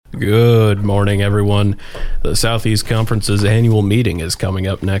Good morning, everyone. The Southeast Conference's annual meeting is coming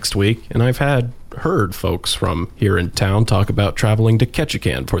up next week, and I've heard folks from here in town talk about traveling to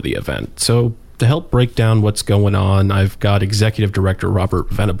Ketchikan for the event. So to help break down what's going on, I've got Executive Director Robert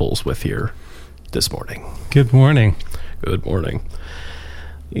Venables with here this morning. Good morning. Good morning.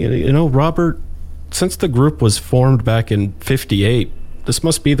 You know, Robert, since the group was formed back in '58, this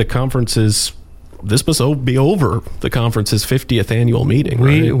must be the conference's This must be over the conference's 50th annual meeting,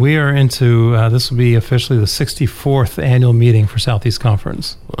 right? We are into, this will be officially the 64th annual meeting for Southeast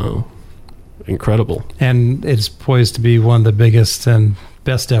Conference. Wow. Incredible. And it's poised to be one of the biggest and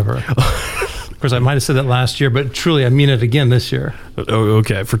best ever. Of course, I might have said that last year, but truly, I mean it again this year.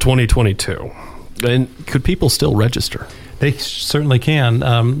 Okay, for 2022. And could people still register? They certainly can,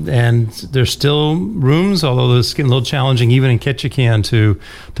 and there's still rooms, although it's getting a little challenging even in Ketchikan to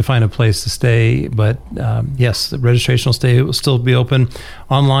find a place to stay. But yes, the registration will still be open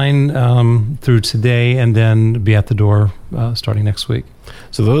online through today, and then be at the door starting next week.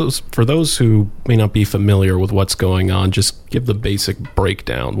 So for those who may not be familiar with what's going on, just give the basic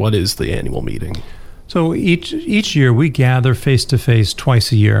breakdown. What is the annual meeting? So each year we gather face-to-face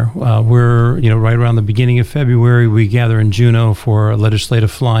twice a year. We're right around the beginning of February. We gather in Juneau for a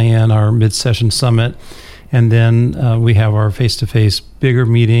legislative fly-in, our mid-session summit, and then we have our face-to-face bigger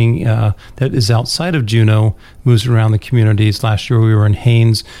meeting that is outside of Juneau, moves around the communities. Last year we were in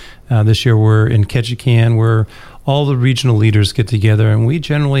Haines. This year we're in Ketchikan, where all the regional leaders get together, and we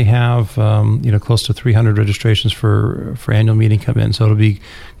generally have close to 300 registrations for annual meeting come in. So it'll be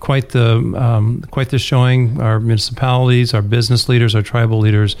quite the showing. Our municipalities, our business leaders, our tribal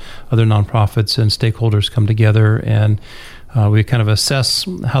leaders, other nonprofits, and stakeholders come together, and we kind of assess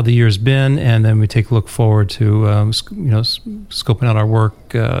how the year's been, and then we take a look forward to scoping out our work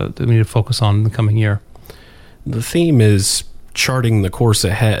that we need to focus on in the coming year. The theme is charting the course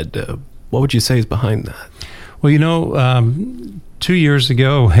ahead. What would you say is behind that? Well, 2 years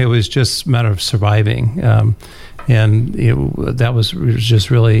ago, it was just a matter of surviving. And that was just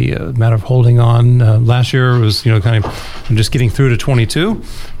really a matter of holding on. Last year was, kind of just getting through to 22,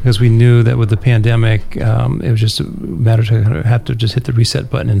 because we knew that with the pandemic, it was just a matter to have to just hit the reset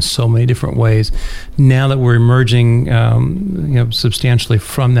button in so many different ways. Now that we're emerging, substantially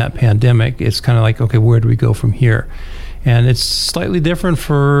from that pandemic, it's kind of like, okay, where do we go from here? And it's slightly different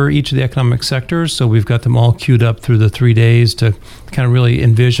for each of the economic sectors. So we've got them all queued up through the 3 days to kind of really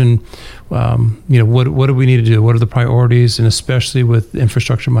envision, what do we need to do? What are the priorities? And especially with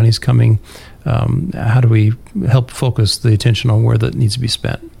infrastructure monies coming, how do we help focus the attention on where that needs to be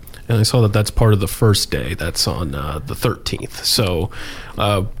spent? And I saw that that's part of the first day. That's on the 13th. So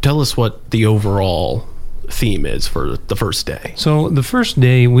tell us what the overall theme is for the first day. So the first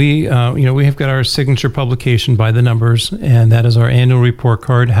day, we have got our signature publication by the numbers, and that is our annual report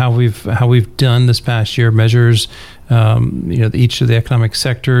card. How we've done this past year, measures each of the economic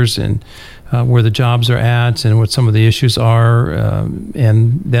sectors and where the jobs are at and what some of the issues are,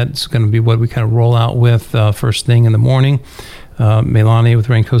 and that's going to be what we kind of roll out with first thing in the morning. Melanie with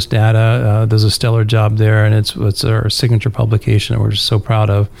Raincoast Data does a stellar job there, and it's our signature publication that we're just so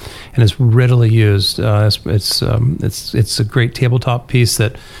proud of, and it's readily used. It's a great tabletop piece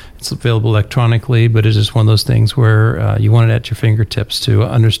that it's available electronically, but it's just one of those things where you want it at your fingertips to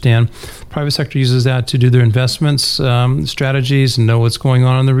understand. Private sector uses that to do their investments strategies and know what's going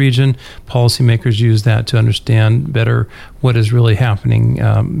on in the region. Policymakers use that to understand better what is really happening,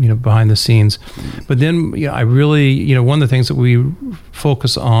 behind the scenes. But then, I really, one of the things that we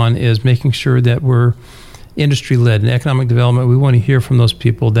focus on is making sure that we're industry-led in economic development. We want to hear from those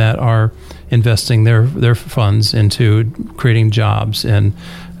people that are investing their funds into creating jobs and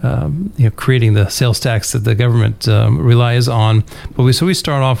creating the sales tax that the government relies on. But we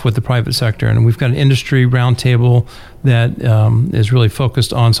start off with the private sector, and we've got an industry roundtable that is really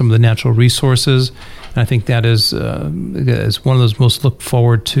focused on some of the natural resources. And I think that is one of those most looked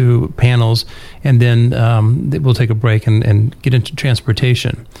forward to panels. And then we'll take a break and get into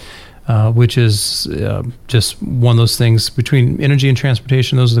transportation, which is just one of those things. Between energy and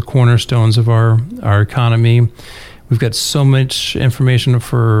transportation, those are the cornerstones of our economy. We've got so much information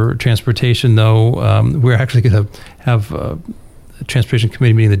for transportation, though. We're actually going to have a transportation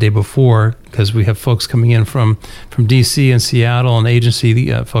committee meeting the day before, because we have folks coming in from D.C. and Seattle and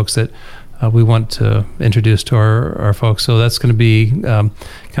agency folks that we want to introduce to our folks. So that's going to be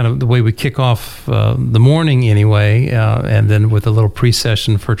kind of the way we kick off the morning anyway, and then with a little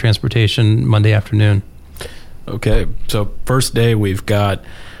pre-session for transportation Monday afternoon. Okay, so first day we've got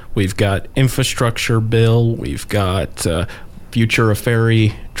infrastructure bill, we've got future of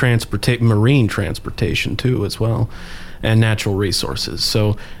ferry marine transportation too as well. and natural resources.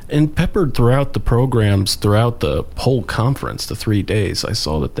 So, and peppered throughout the programs, throughout the whole conference, the 3 days, I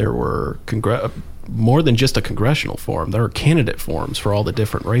saw that there were more than just a congressional forum. There are candidate forums for all the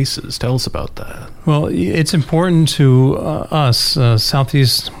different races. Tell us about that. Well, it's important to us,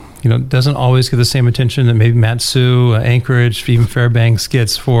 Southeast, doesn't always get the same attention that maybe Mat-Su, Anchorage, even Fairbanks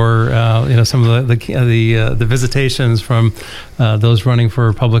gets for some of the visitations from those running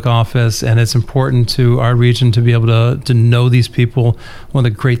for public office. And it's important to our region to be able to know these people. One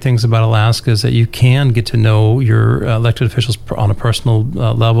of the great things about Alaska is that you can get to know your elected officials on a personal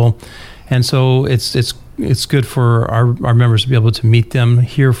level. And so it's good for our members to be able to meet them,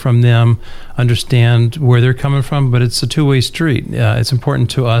 hear from them, understand where they're coming from, but it's a two-way street. It's important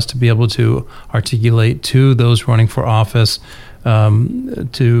to us to be able to articulate to those running for office,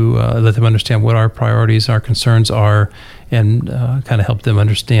 to let them understand what our priorities, our concerns are, and kind of help them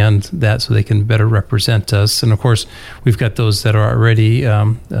understand that so they can better represent us. And of course, we've got those that are already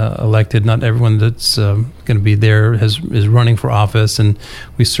elected. Not everyone that's going to be there is running for office, and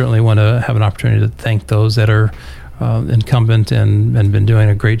we certainly want to have an opportunity to thank those that are incumbent and been doing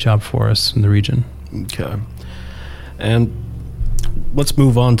a great job for us in the region. Okay. And let's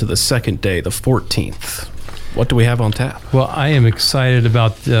move on to the second day, the 14th. What do we have on tap? Well, I am excited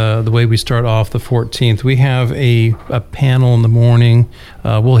about the way we start off the 14th. We have a panel in the morning.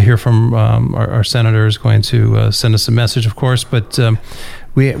 We'll hear from our senators going to send us a message, of course, but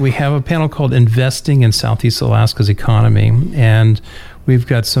we have a panel called Investing in Southeast Alaska's Economy, and we've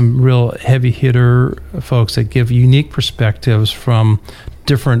got some real heavy hitter folks that give unique perspectives from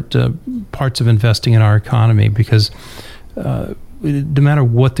different parts of investing in our economy, because no matter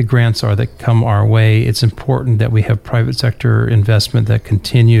what the grants are that come our way, it's important that we have private sector investment that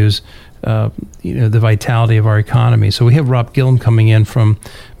continues the vitality of our economy. So we have Rob Gillum coming in from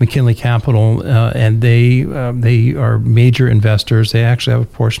McKinley Capital, and they are major investors. They actually have a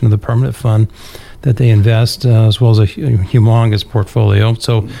portion of the permanent fund that they invest, as well as a humongous portfolio.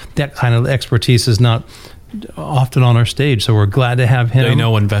 So that kind of expertise is not often on our stage. So we're glad to have him. They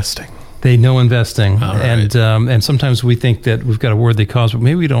know investing. They know investing, right. And sometimes we think that we've got a worthy cause, but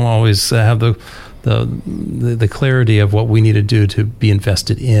maybe we don't always have the clarity of what we need to do to be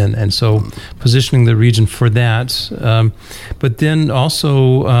invested in. And so positioning the region for that. But then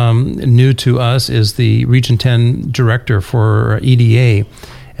also new to us is the Region 10 Director for EDA.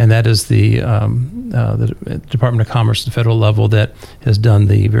 And that is the Department of Commerce at the federal level that has done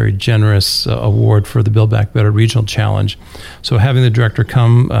the very generous award for the Build Back Better Regional Challenge. So having the director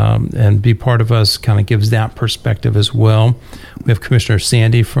come and be part of us kind of gives that perspective as well. We have Commissioner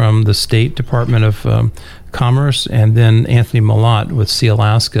Sandy from the State Department of Commerce, and then Anthony Malott with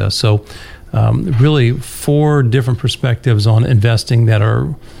Sea-Alaska. So really 4 different perspectives on investing that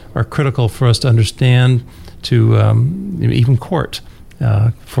are critical for us to understand, to even court.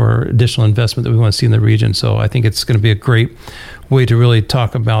 For additional investment that we want to see in the region. So I think it's going to be a great way to really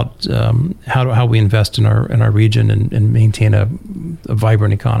talk about how we invest in our region and maintain a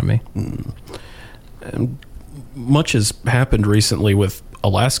vibrant economy. And much has happened recently with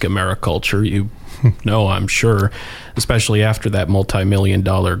Alaska mariculture. You know, I'm sure, especially after that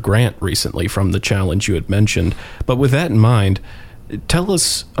multi-million-dollar grant recently from the challenge you had mentioned. But with that in mind, tell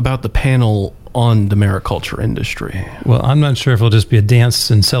us about the panel on the mariculture industry. Well, I'm not sure if it'll just be a dance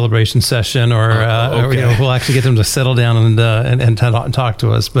and celebration session, or we'll actually get them to settle down and talk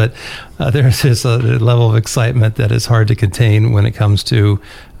to us. But there's this level of excitement that is hard to contain when it comes to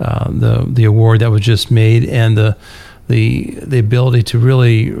the award that was just made, and the ability to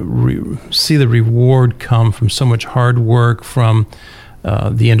really see the reward come from so much hard work from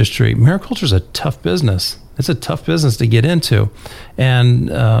the industry. Mariculture is a tough business. It's a tough business to get into, and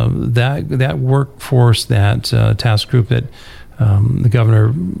that workforce, that task group that the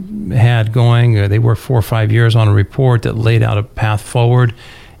governor had going, they worked 4 or 5 years on a report that laid out a path forward,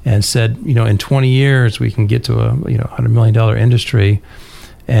 and said, in 20 years we can get to a $100 million industry,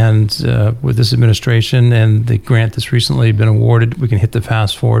 and with this administration and the grant that's recently been awarded, we can hit the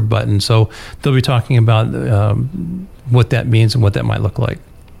fast forward button. So they'll be talking about what that means and what that might look like.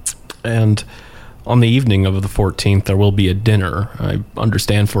 And on the evening of the 14th, there will be a dinner, I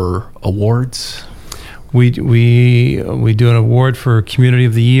understand, for awards. We do an award for Community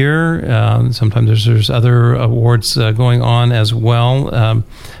of the Year. Sometimes there's other awards going on as well.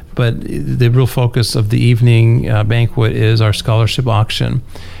 But the real focus of the evening banquet is our scholarship auction.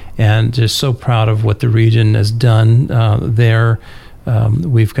 And just so proud of what the region has done there.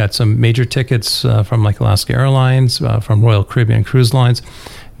 We've got some major tickets from like Alaska Airlines, from Royal Caribbean Cruise Lines.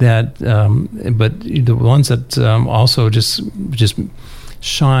 But the ones that also just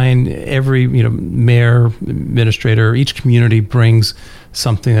shine. Every mayor, administrator, each community brings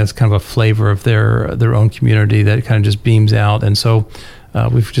something that's kind of a flavor of their own community that kind of just beams out. And so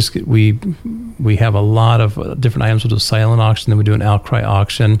we have a lot of different items. We'll do a silent auction, then we do an outcry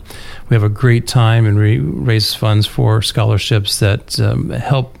auction. We have a great time, and we raise funds for scholarships that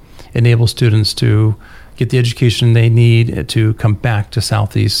help enable students to get the education they need to come back to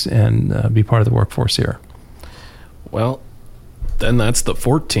Southeast and be part of the workforce here. Well, then that's the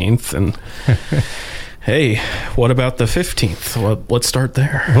 14th, and hey, what about the 15th? Well, let's start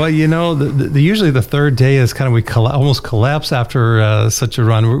there. Well, usually the third day is kind of we almost collapse after such a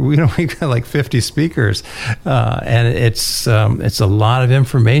run. We've got like 50 speakers, and it's a lot of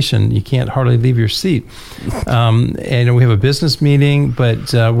information. You can't hardly leave your seat. And we have a business meeting, but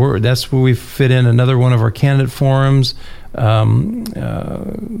that's where we fit in another one of our candidate forums. We've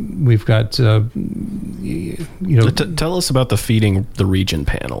got tell us about the Feeding the Region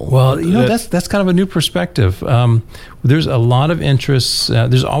panel. Well, that's kind of a new perspective. There's a lot of interest.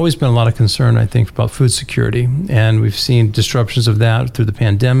 There's always been a lot of concern, I think, about food security, and we've seen disruptions of that through the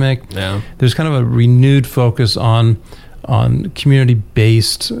pandemic. Yeah. There's kind of a renewed focus on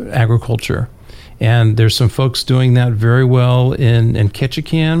community-based agriculture, and there's some folks doing that very well in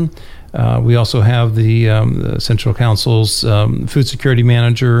Ketchikan. We also have the Central Council's food security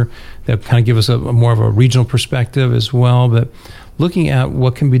manager that kind of give us a more of a regional perspective as well. But looking at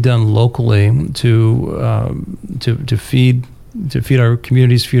what can be done locally to feed our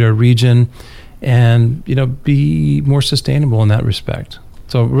communities, feed our region, and be more sustainable in that respect.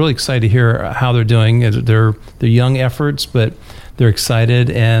 So we're really excited to hear how they're doing. They're young efforts, but they're excited,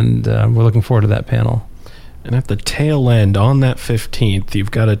 and we're looking forward to that panel. And at the tail end, on that 15th, you've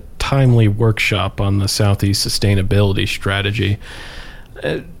got a timely workshop on the Southeast Sustainability Strategy.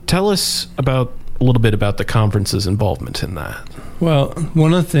 Tell us a little bit about the conference's involvement in that. Well,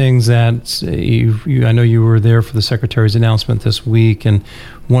 one of the things that I know you were there for the Secretary's announcement this week, and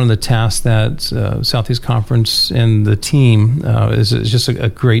one of the tasks that Southeast Conference and the team is just a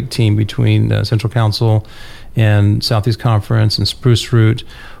great team between Central Council and Southeast Conference and Spruce Root.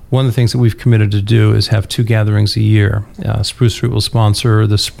 One of the things that we've committed to do is have 2 gatherings a year. Spruce Root will sponsor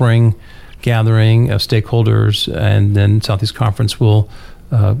the spring gathering of stakeholders, and then Southeast Conference will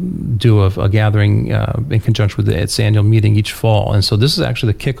do a gathering in conjunction with its annual meeting each fall. And so this is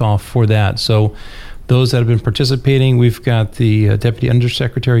actually the kickoff for that. So those that have been participating, we've got the Deputy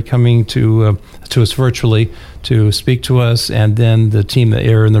Undersecretary coming to us virtually to speak to us, and then the team that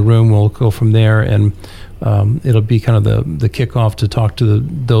are in the room will go from there, and it'll be kind of the kickoff to talk to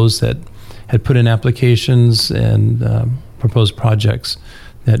those that had put in applications and proposed projects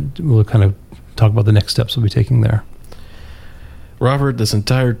that we'll kind of talk about the next steps we'll be taking there. Robert, this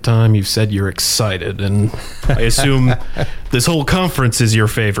entire time you've said you're excited, and I assume this whole conference is your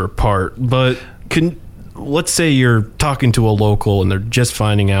favorite part, but let's say you're talking to a local and they're just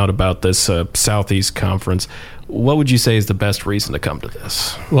finding out about this Southeast Conference. What would you say is the best reason to come to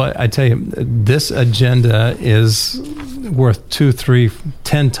this? Well, I tell you, this agenda is worth 2, 3,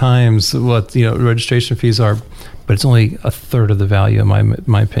 10 times what registration fees are, but it's only a third of the value, in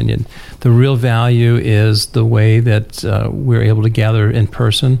my opinion. The real value is the way that we're able to gather in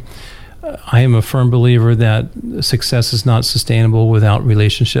person. I am a firm believer that success is not sustainable without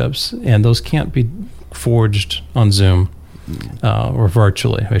relationships, and those can't be forged on Zoom. Or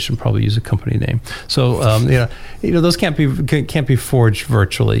virtually. I should probably use a company name. So those can't be forged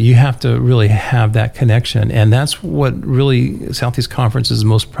virtually. You have to really have that connection, and that's what really Southeast Conference is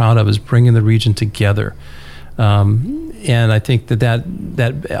most proud of, is bringing the region together. And I think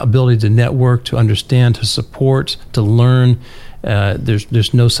that ability to network, to understand, to support, to learn,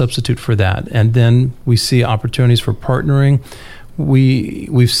 there's no substitute for that. And then we see opportunities for partnering.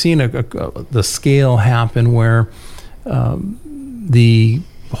 We've seen the scale happen where the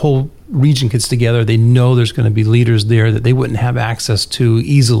whole region gets together. They know there's going to be leaders there that they wouldn't have access to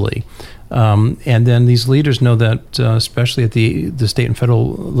easily. And then these leaders know that, especially at the state and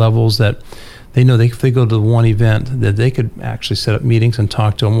federal levels, that they know if they go to one event, that they could actually set up meetings and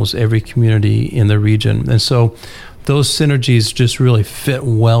talk to almost every community in the region. And so those synergies just really fit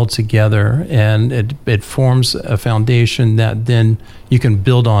well together, and it forms a foundation that then you can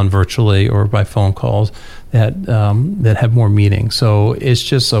build on virtually or by phone calls that have more meaning. So it's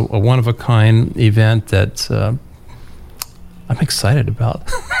just a one-of-a-kind event that I'm excited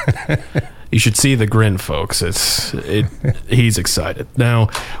about. You should see the grin, folks. He's excited. Now,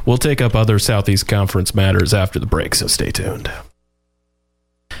 we'll take up other Southeast Conference matters after the break, so stay tuned.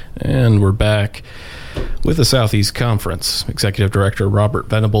 And we're back. With the Southeast Conference, Executive Director Robert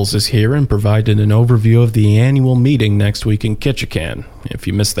Venables is here and provided an overview of the annual meeting next week in Ketchikan. If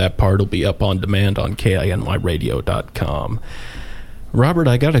you missed that part, it'll be up on demand on KINYradio.com. Robert,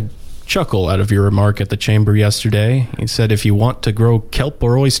 I got a chuckle out of your remark at the chamber yesterday. You said, if you want to grow kelp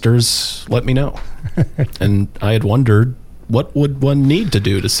or oysters, let me know. And I had wondered, what would one need to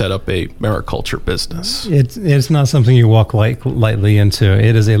do to set up a mariculture business? It's not something you walk lightly into.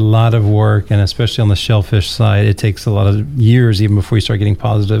 It is a lot of work, and especially on the shellfish side, it takes a lot of years even before you start getting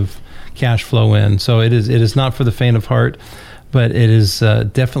positive cash flow in. So it is not for the faint of heart, but it is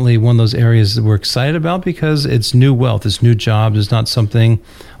definitely one of those areas that we're excited about because it's new wealth, it's new jobs. It's not something,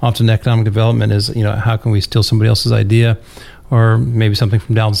 often economic development is, how can we steal somebody else's idea? Or maybe something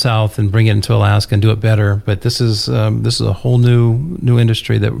from down south and bring it into Alaska and do it better. But this is a whole new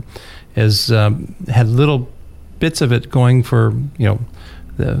industry that has had little bits of it going for, the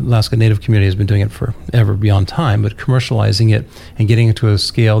Alaska Native community has been doing it forever beyond time, but commercializing it and getting it to a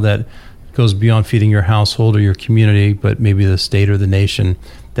scale that goes beyond feeding your household or your community, but maybe the state or the nation,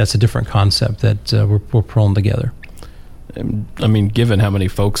 that's a different concept that we're pulling together. I mean, given how many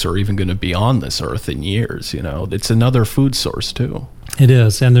folks are even going to be on this earth in years, it's another food source too. It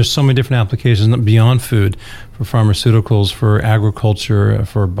is, and there's so many different applications beyond food, for pharmaceuticals, for agriculture,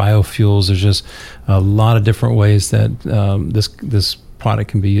 for biofuels. There's just a lot of different ways that this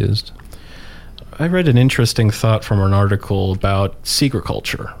product can be used. I read an interesting thought from an article about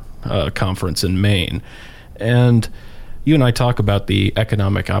Seagriculture, a conference in Maine, and you and I talk about the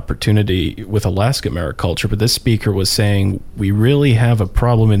economic opportunity with Alaska mariculture, but this speaker was saying we really have a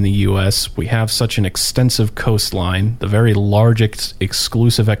problem in the U.S. We have such an extensive coastline, the very large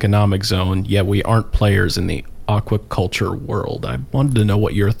exclusive economic zone, yet we aren't players in the aquaculture world. I wanted to know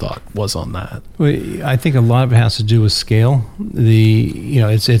what your thought was on that. Well, I think a lot of it has to do with scale.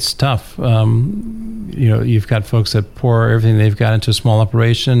 It's tough. You've got folks that pour everything they've got into a small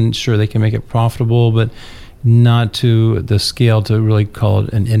operation. Sure, they can make it profitable, but not to the scale to really call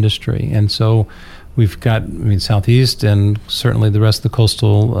it an industry. And so we've got, Southeast and certainly the rest of the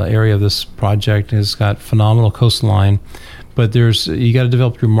coastal area of this project has got phenomenal coastline, but you got to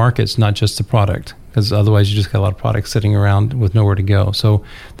develop your markets, not just the product, because otherwise you just got a lot of products sitting around with nowhere to go. So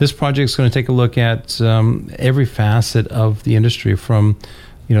this project is going to take a look at every facet of the industry, from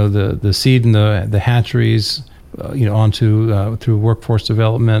the seed and the hatcheries, onto through workforce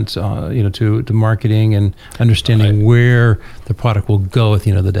development, to marketing and understanding where the product will go at the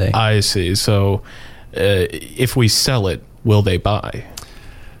end of the day. I see. So if we sell it, will they buy?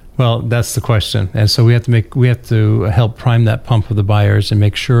 Well, that's the question. And so we have to help prime that pump of the buyers and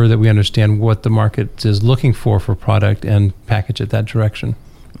make sure that we understand what the market is looking for product and package it that direction.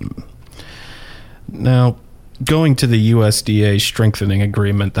 Now, going to the USDA strengthening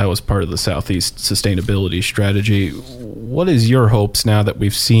agreement, that was part of the Southeast sustainability strategy. What is your hopes now that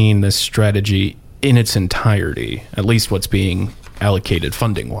we've seen this strategy in its entirety, at least what's being allocated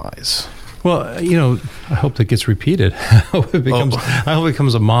funding-wise? Well, I hope that gets repeated. I hope it becomes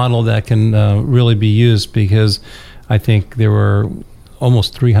a model that can really be used, because I think there were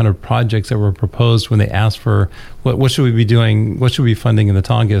almost 300 projects that were proposed when they asked for what should we be doing, what should we be funding in the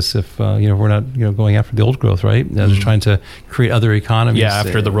Tongass if we're not going after the old growth, right? Mm-hmm. They're trying to create other economies. Yeah,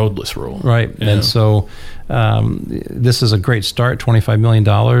 after the roadless rule. Right. Yeah. And so this is a great start, $25 million.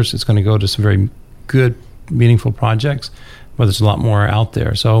 It's going to go to some very good, meaningful projects, but there's a lot more out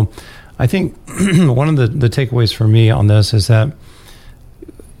there. So I think one of the takeaways for me on this is that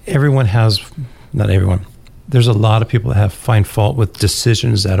not everyone, there's a lot of people that find fault with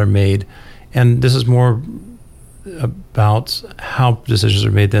decisions that are made. And this is more about how decisions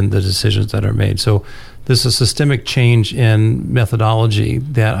are made than the decisions that are made. So there's a systemic change in methodology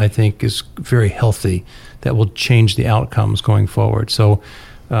that I think is very healthy, that will change the outcomes going forward. So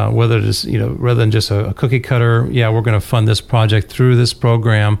whether it is, rather than just a cookie cutter, we're going to fund this project through this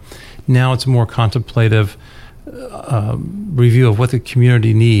program, now it's a more contemplative review of what the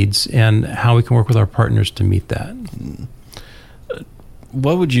community needs and how we can work with our partners to meet that.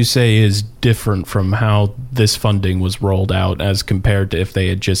 What would you say is different from how this funding was rolled out as compared to if they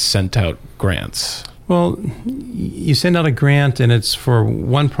had just sent out grants? Well, you send out a grant and it's for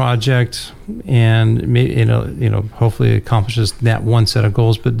one project, and hopefully it accomplishes that one set of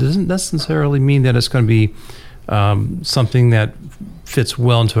goals, but it doesn't necessarily mean that it's going to be something that fits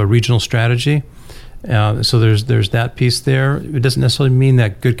well into a regional strategy. So there's that piece there. It doesn't necessarily mean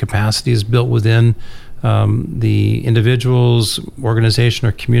that good capacity is built within the individuals, organization,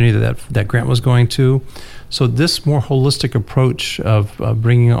 or community that grant was going to. So this more holistic approach of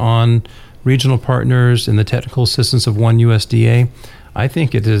bringing on regional partners and the technical assistance of one USDA, I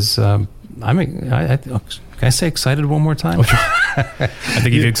think it is can I say excited one more time? I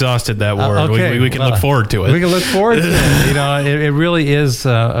think you've exhausted that word. Okay. We can look forward to it. We can look forward to it. It really is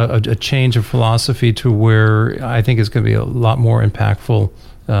a change of philosophy to where I think it's going to be a lot more impactful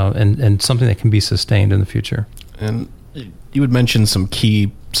and something that can be sustained in the future. And you would mention some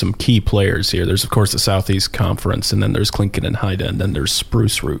key players here. There's, of course, the Southeast Conference, and then there's Clinton and Haida, and then there's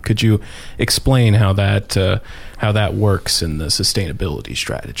Spruce Root. Could you explain how that works in the sustainability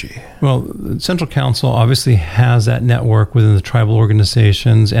strategy? Well, Central Council obviously has that network within the tribal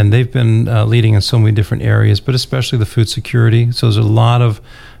organizations, and they've been leading in so many different areas, but especially the food security. So there's a lot of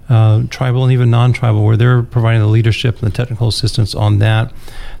tribal and even non-tribal where they're providing the leadership and the technical assistance on that.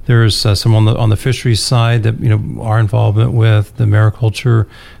 There's some on the fisheries side that our involvement with the mariculture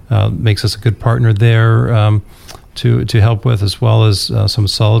makes us a good partner there to help with, as well as some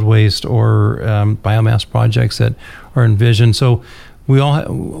solid waste or biomass projects that are envisioned. So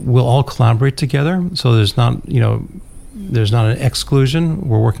we'll all collaborate together. So there's not an exclusion.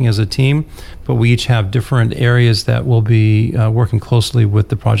 We're working as a team, but we each have different areas that we'll be working closely with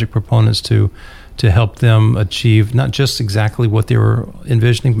the project proponents to help them achieve not just exactly what they were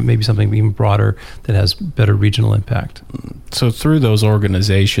envisioning, but maybe something even broader that has better regional impact. So through those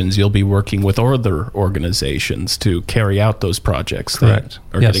organizations, you'll be working with other organizations to carry out those projects. Correct.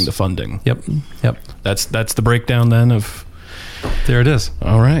 That are getting the funding. Yep. That's the breakdown then of... There it is.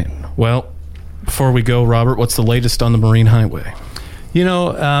 All right. Well, before we go, Robert, what's the latest on the Marine Highway? There's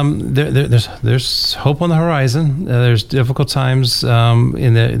hope on the horizon. There's difficult times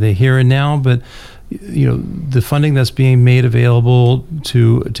in the here and now, but the funding that's being made available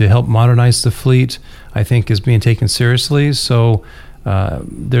to help modernize the fleet, I think, is being taken seriously. So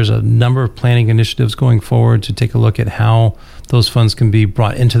there's a number of planning initiatives going forward to take a look at how those funds can be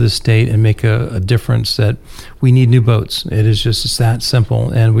brought into the state and make a difference. That we need new boats. It's that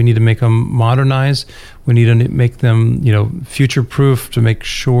simple, and we need to make them modernized. We need to make them future-proof to make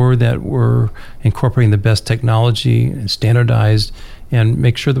sure that we're incorporating the best technology and standardized, and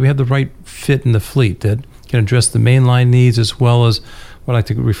make sure that we have the right fit in the fleet that can address the mainline needs as well as what I like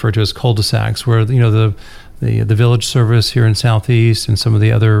to refer to as cul-de-sacs, where the village service here in Southeast and some of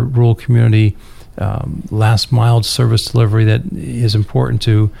the other rural community last mile service delivery that is important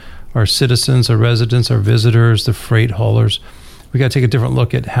to our citizens, our residents, our visitors, the freight haulers. We got to take a different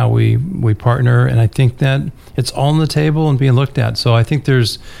look at how we partner, and I think that it's all on the table and being looked at. So I think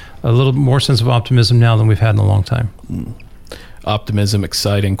there's a little more sense of optimism now than we've had in a long time. Optimism,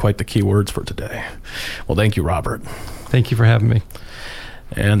 exciting, quite the key words for today. Well, thank you, Robert. Thank you for having me.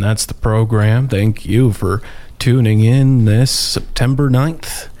 And that's the program. Thank you for tuning in this September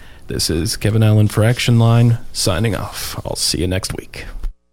 9th. This is Kevin Allen for Action Line, signing off. I'll see you next week.